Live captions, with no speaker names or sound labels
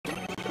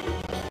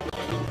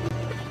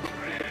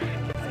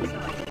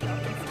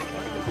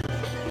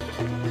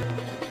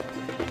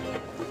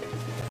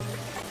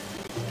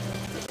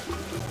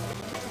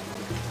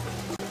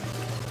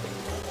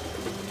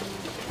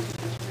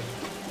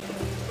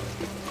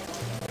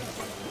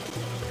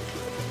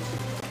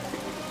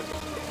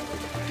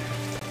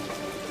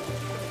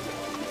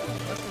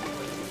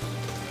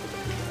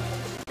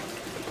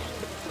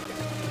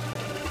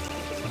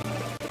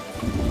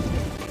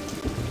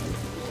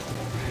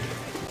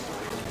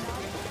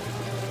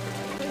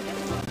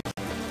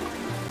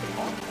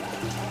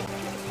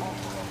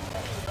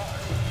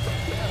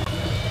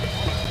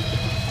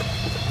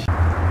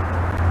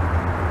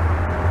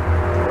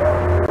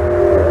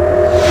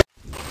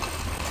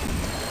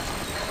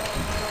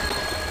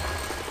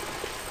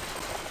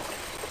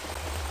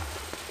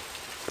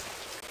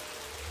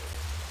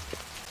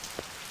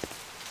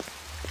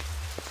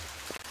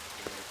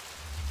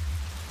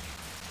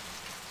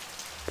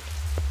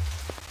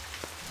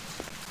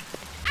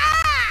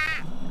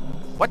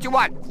What you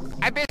want?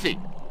 I'm busy.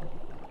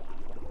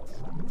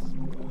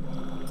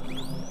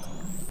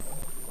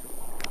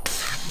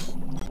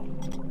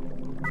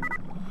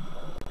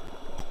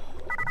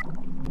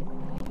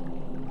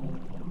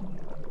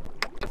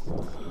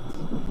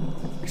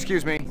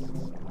 Excuse me.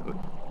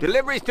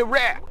 Deliveries to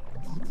where?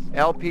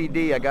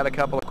 LPD, I got a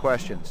couple of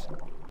questions.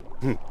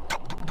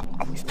 Talk,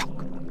 always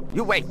talk.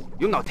 You wait,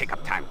 you no take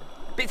up time.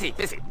 Busy.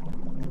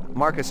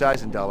 Marcus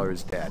Eisendaler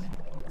is dead.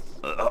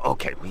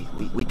 Okay,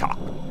 we talk.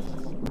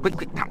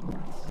 Quick, now.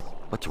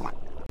 What you want?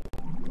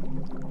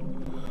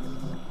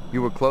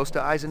 You were close to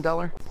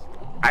Eisendaler?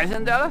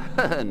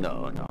 Eisendaler?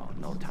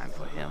 No time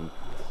for him.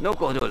 No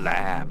go to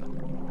lab.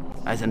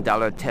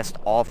 Eisendaler test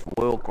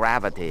off-world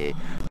gravity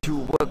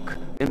to work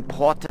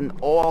important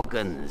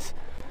organs.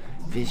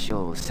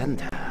 Visual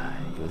center,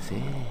 you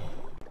see?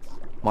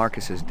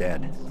 Marcus is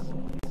dead.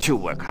 You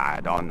work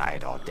hard all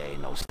night, all day,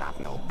 no stop,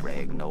 no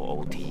break, no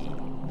OT.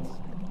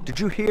 Did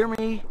you hear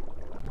me?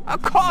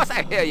 Of course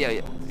I hear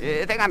you.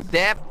 You think I'm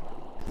deaf?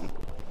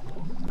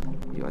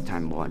 Your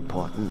time more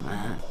important,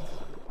 huh?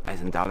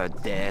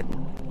 Eisendaler dead.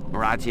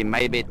 Miraji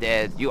may be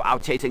dead. You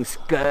out chasing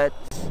skirts.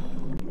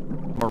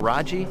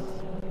 Miraji?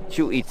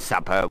 You eat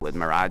supper with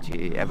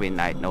Miraji every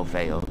night, no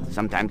fail.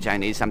 Sometimes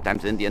Chinese,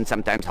 sometimes Indian,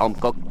 sometimes home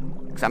cooked.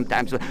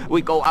 Sometimes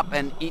we go up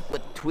and eat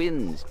with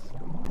twins.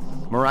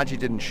 Miraji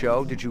didn't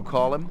show. Did you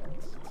call him?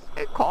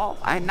 I call.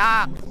 I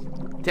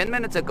knocked. 10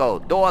 minutes ago,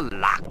 door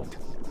locked.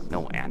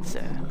 No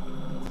answer.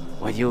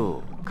 Where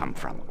you come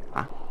from,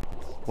 huh?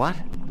 What?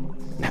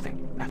 Nothing.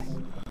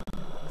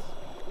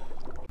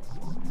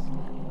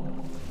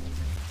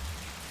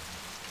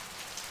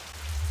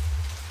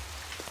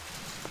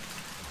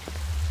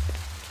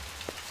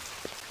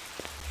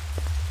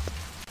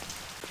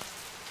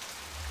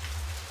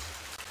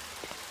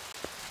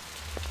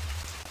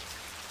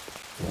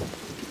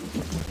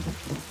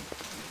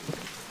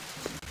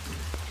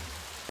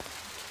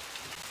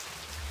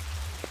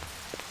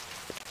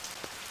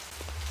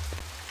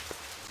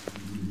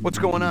 What's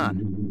going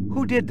on?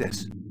 Who did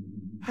this?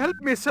 Help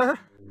me, sir.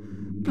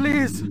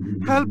 Please,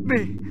 help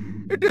me.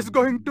 It is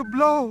going to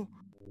blow.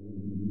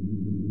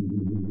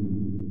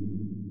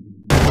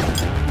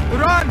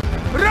 Run!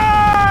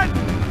 Run!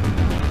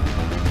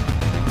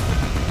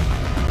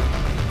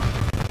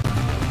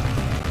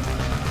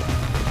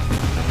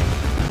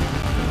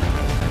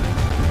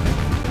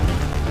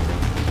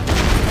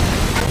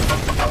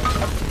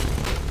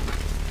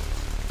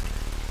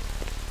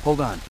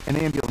 Hold on. An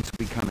ambulance will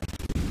be coming.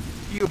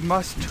 You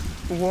must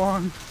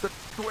warn the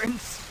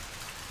twins.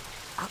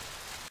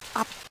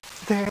 Up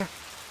there.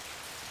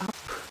 Up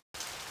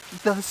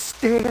the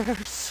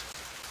stairs.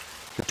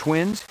 The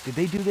twins? Did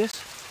they do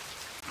this?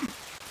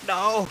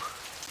 No.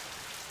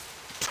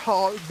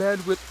 Tall man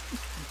with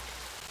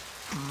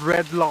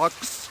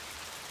dreadlocks.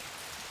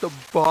 The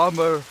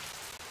bomber.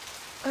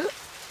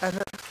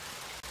 And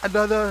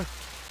another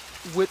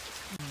with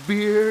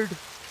beard.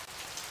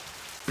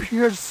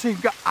 Piercing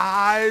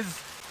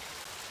eyes.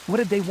 What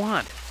did they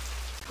want?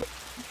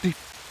 The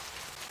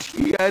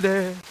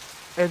DNA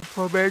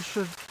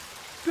information.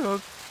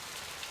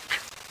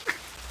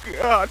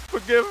 God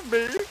forgive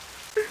me.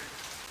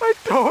 I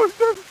told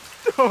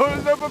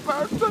them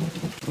about the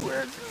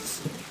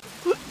twins.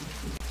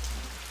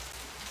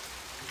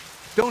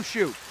 Don't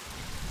shoot.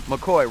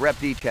 McCoy, Rep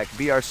Detect,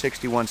 BR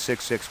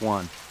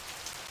 61661.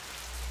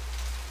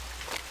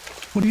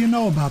 What do you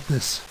know about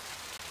this?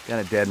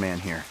 Got a dead man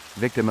here.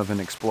 Victim of an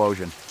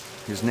explosion.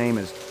 His name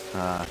was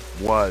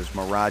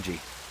Miraji.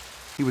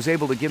 He was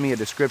able to give me a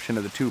description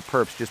of the two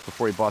perps just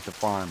before he bought the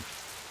farm.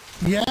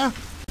 Yeah?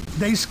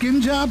 They skin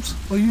jobs?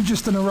 Or you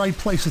just in the right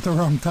place at the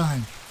wrong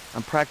time?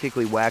 I'm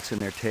practically waxing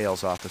their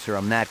tails, officer.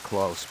 I'm that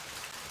close.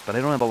 But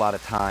I don't have a lot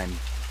of time.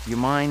 You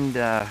mind,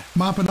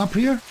 Mopping up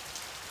here?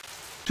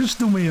 Just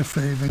do me a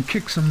favor and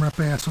kick some rep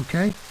ass,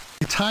 okay?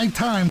 It's high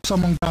time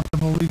someone got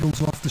them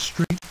illegals off the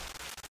street.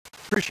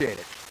 Appreciate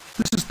it.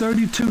 This is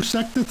 32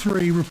 Sector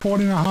 3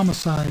 reporting a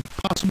homicide,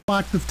 possible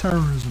act of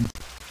terrorism.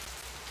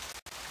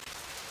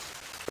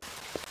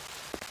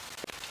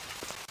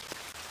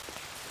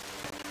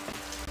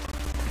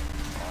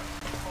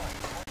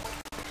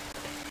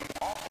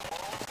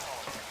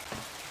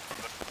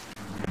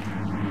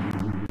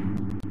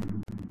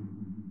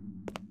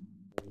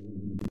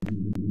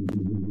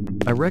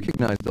 I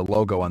recognized the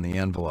logo on the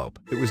envelope.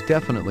 It was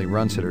definitely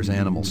Runsitter's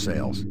animal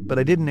sales, but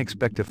I didn't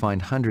expect to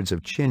find hundreds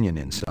of chinion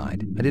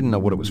inside. I didn't know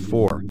what it was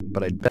for,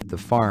 but I'd bet the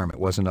farm it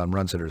wasn't on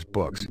Runsitter's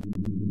books.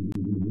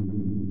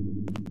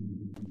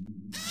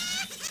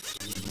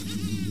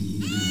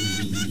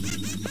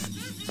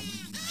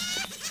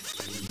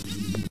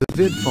 The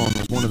vid phone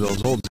was one of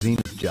those old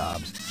Zenith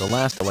jobs, the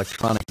last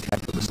electronic tech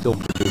that was still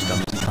produced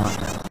on this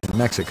continent, in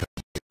Mexico.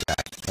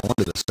 No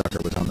wonder the sucker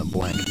was on the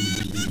blink.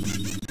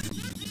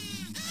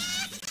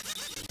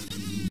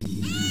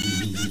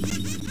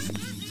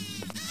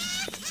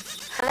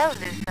 Hello,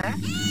 Luther.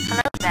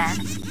 Hello, Ben.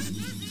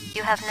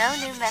 You have no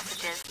new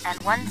messages and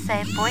one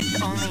saved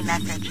voice-only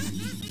message.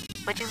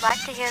 Would you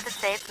like to hear the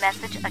saved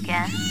message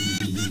again?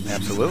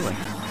 Absolutely.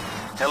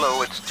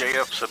 Hello, it's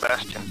JF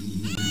Sebastian.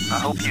 I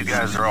hope you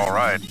guys are all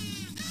right.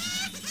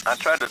 I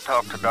tried to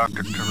talk to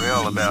Dr.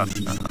 Terrell about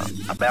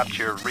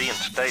your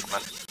reemployment,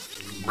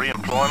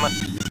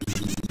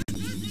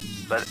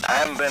 but I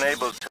haven't been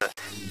able to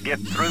get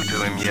through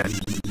to him yet.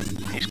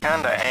 He's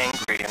kinda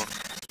angry, and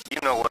you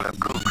know what a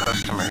cool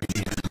customer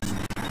he is.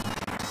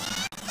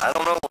 I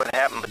don't know what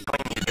happened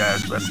between you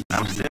guys, but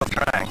I'm still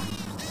trying.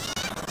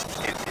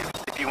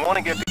 If you want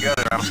to get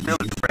together, I'm still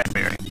at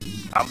Bradbury.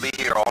 I'll be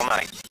here all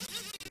night.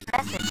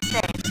 Message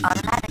saved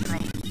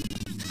automatically.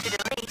 To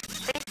delete,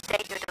 please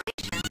state your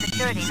deletion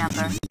security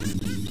number.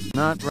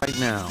 Not right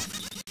now.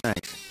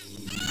 Thanks.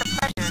 The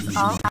pleasure's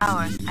all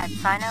ours at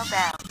Sino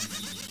Bell.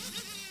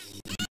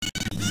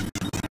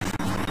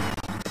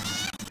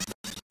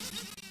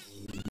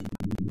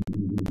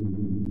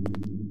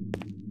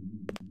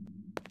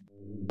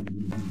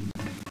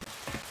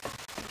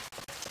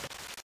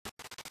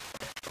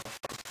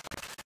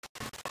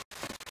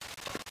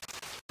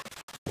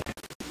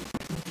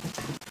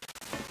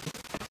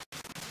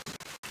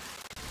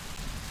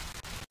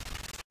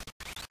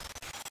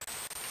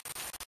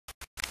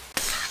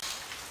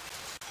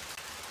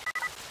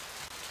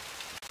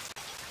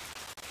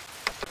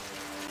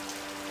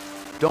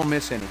 Don't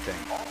miss anything.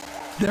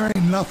 There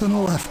ain't nothing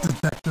left,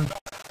 Detective.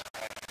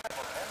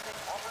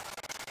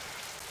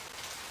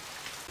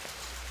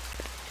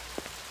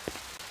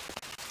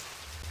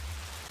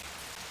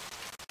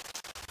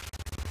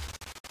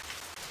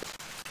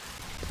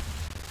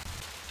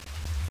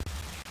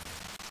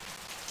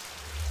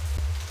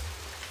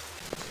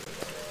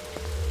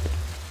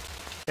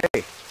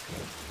 Hey.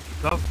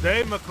 Tough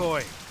day,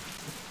 McCoy.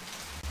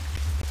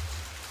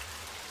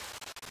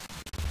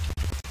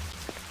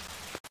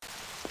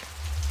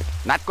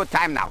 Not good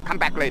time now. Come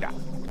back later.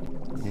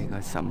 你個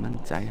細蚊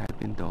仔喺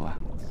邊度啊？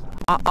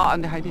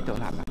你喺呢度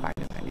啦，咪擺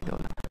你喺呢度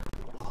啦。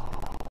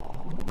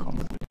咁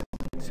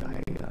仔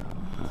啊！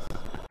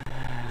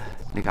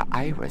你個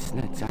iris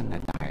呢真係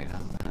大啦。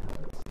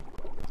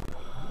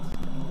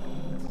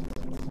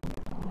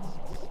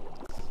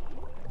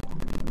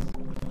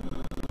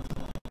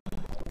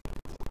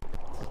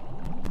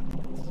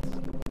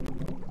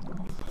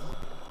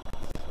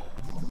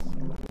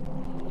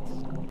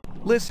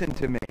Listen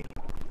to me.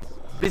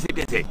 Busy.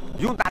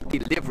 You not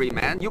delivery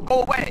man. You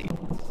go away.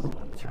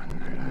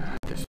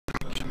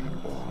 Distraction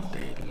all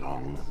day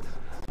long.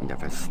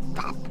 Never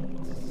stop.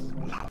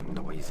 Loud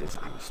noises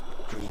on the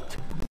street.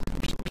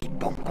 Beep,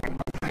 boom, boom,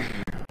 boom.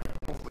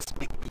 Always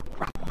make me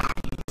drop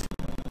eyes.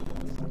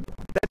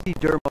 That's the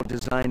dermo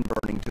design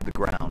burning to the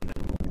ground.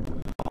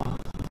 Oh.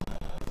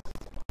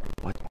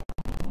 What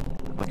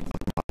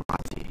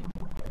Ozzy?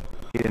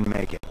 He didn't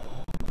make it.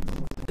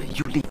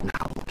 You leave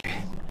now.